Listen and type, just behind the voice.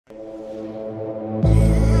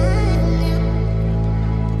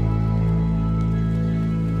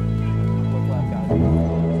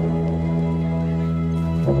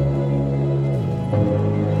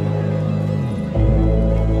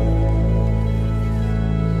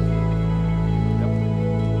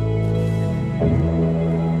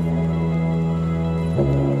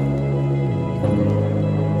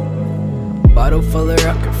bottle full of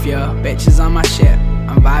rocket fuel, bitches on my ship.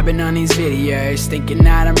 I'm vibing on these videos, thinking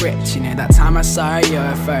that I'm rich. You know, that time I saw a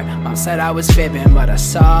UFO, mom said I was fibbing, but I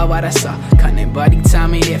saw what I saw. Can't nobody tell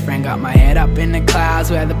me different. Got my head up in the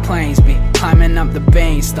clouds where the planes be, climbing up the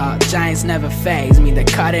beanstalk. Giants never faze me, they're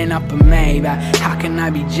cutting up a Maybach. How can I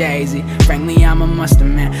be Jay-Z? Frankly, I'm a monster,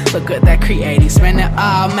 man. Look what they're creating, spend it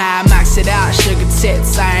all mad, max it out, sugar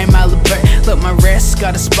tits, I am Malibu. Look, my wrist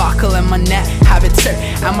got a sparkle in my neck, habit too.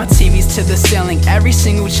 And my TV's to the ceiling, every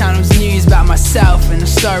single channel's news about myself. And the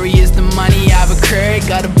story is the money I've accrued.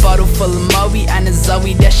 Got a bottle full of Moby and a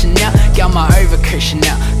Zoe de Chanel. Got my overcoat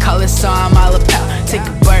Chanel, colors so I'm my lapel. Take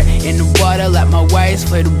a boat in the water, let my waves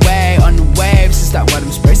float away on the waves. Is that what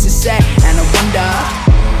I'm supposed to say? And I wonder.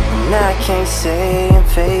 And I can't say I'm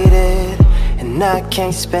faded, and I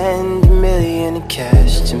can't spend $1 million in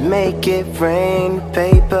cash to make it rain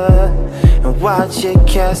paper and watch it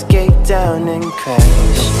cascade down and crash.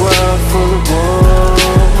 A world full of wolves,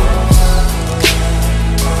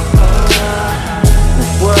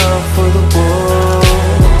 a world full of wolves.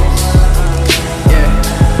 Yeah,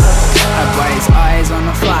 I buy his eyes on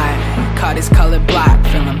the fly, caught his color black,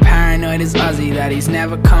 feeling paranoid as Ozzy that he's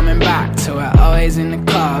never coming back. So we're always in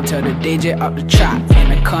the club, tell the DJ up the track, in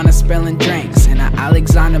the corner spilling drinks in an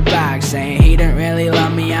Alexander bag, saying he don't really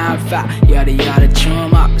love me, I'm fat. Yada yada, chew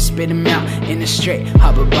him up, spit him out in the street.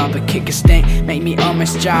 Hop above a kick a stink, make me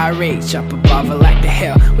almost gyrate. Up above her like the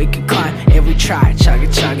hill, we could climb if we try. Chugga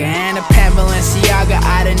chugga and a pen Balenciaga,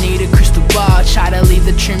 I don't need a crystal ball. Try to leave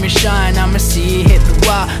the Truman shine, I'ma see you hit the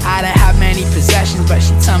wall. I don't have many possessions, but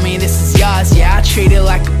she tell me this is yours. Yeah, I treat it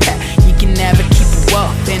like a pet, you can never keep a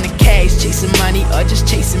wolf in a cage. Chasing money or just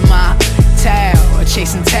chasing my tail, or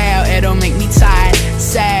chasing tail, it'll make me tired.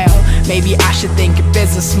 Sail, maybe I should think of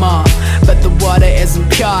business more, but the water isn't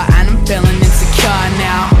pure and I'm feeling insecure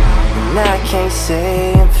now. And I can't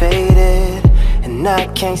say I'm faded, and I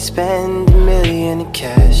can't spend $1 million in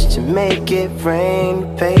cash to make it rain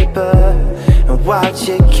paper and watch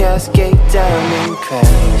it cascade down and crash.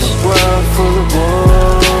 A world full of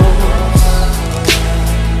wolves,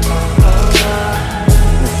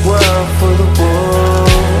 a world full of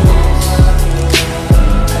wolves.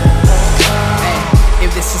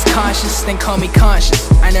 If this is conscious, then call me conscious.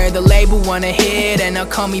 I know the label wanna hit and they'll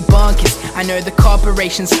call me bonkers. I know the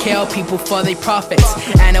corporations kill people for their profits,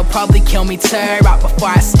 and they'll probably kill me too right before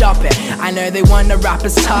I stop it. I know they want the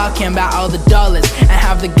rappers talking about all the dollars and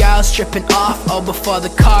have the girls stripping off all before the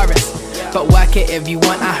chorus. But work it if you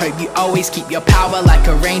want, I hope you always keep your power like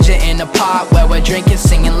a ranger in a park where we're drinking,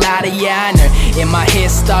 singing louder. Yeah, I know in my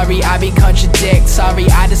history I be contradictory.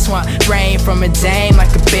 I just want brain from a dame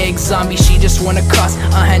like a big zombie. She just want a cross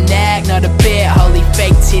on her neck, not a bit. Holy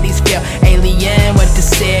fake titties feel alien with the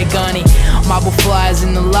Sigani. Marble flies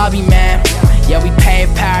in the lobby, man. Yeah, we pay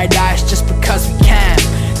paradise just because we can.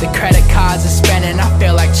 The credit cards are spending, I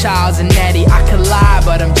feel like Charles and Eddie. I could lie,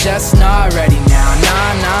 but I'm just not ready now.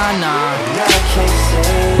 Nah, nah, nah. And I can't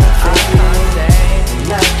say I'm faded,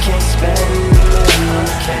 and I can't spend $1 million in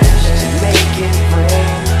cash to make it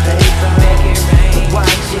rain paper, but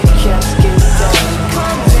watch it cascade down.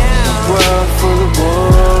 A world full of wolves,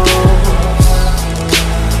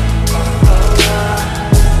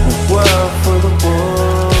 a world full of wolves.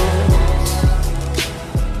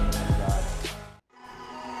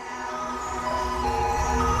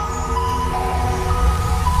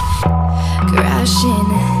 Crashing,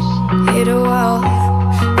 hit a wall.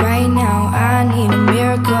 Right now, I need a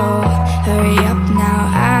miracle. Hurry up now,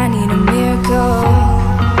 I need a miracle.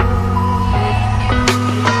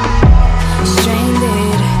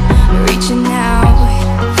 Stranded, reaching out.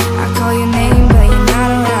 I call your name, but you're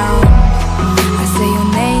not around. I say your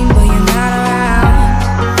name, but you're not around.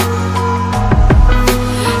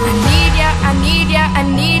 I need ya, I need ya, I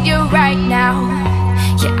need you right now.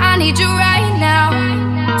 Yeah, I need you right now.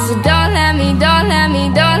 So don't let me down.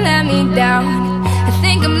 I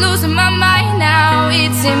think I'm losing my mind now.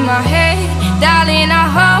 It's in my head, darling, I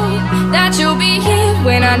hope that you'll be here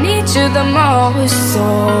when I need you the most. So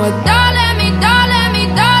don't let me down. Don't let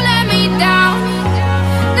me down.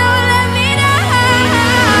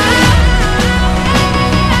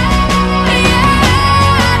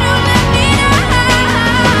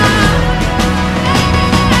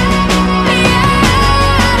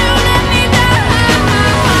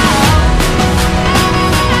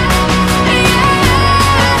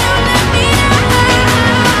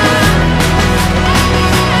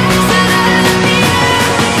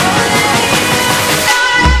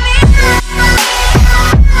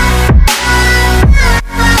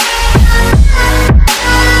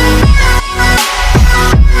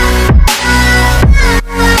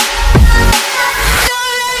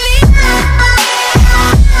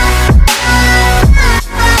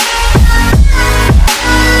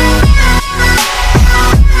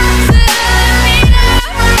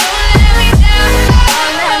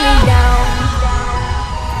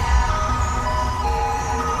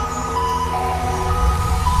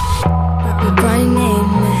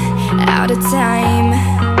 time.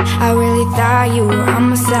 I really thought you were on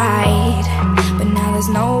my side, but now there's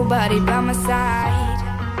nobody by my side.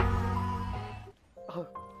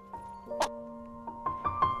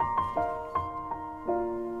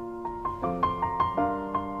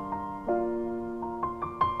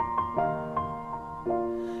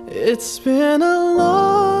 It's been a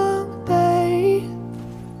long day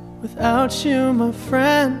without you, my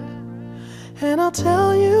friend, and I'll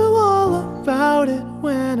tell you all about it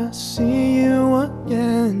when I see you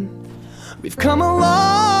again. We've come a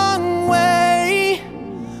long way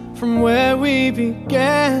from where we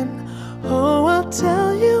began. Oh, I'll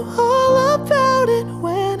tell you all about it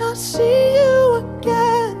when I see you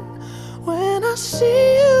again. When I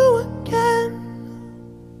see you again.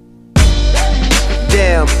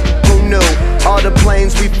 Damn, who knew? All the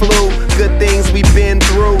planes we flew, good things we've been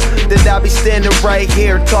through, that I'll be standing right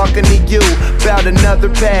here talking to you about another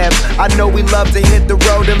path. I know we love to hit the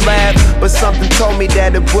road and laugh, but something told me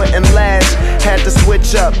that it wouldn't last. Had to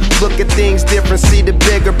switch up, look at things different, see the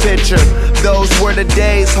bigger picture. Those were the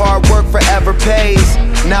days, hard work forever pays.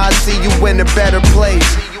 Now I see you in a better place.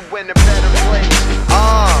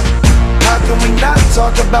 How can we not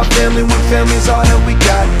talk about family when family's all that we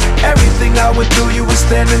got? Everything I went through, you were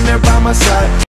standing there by my side.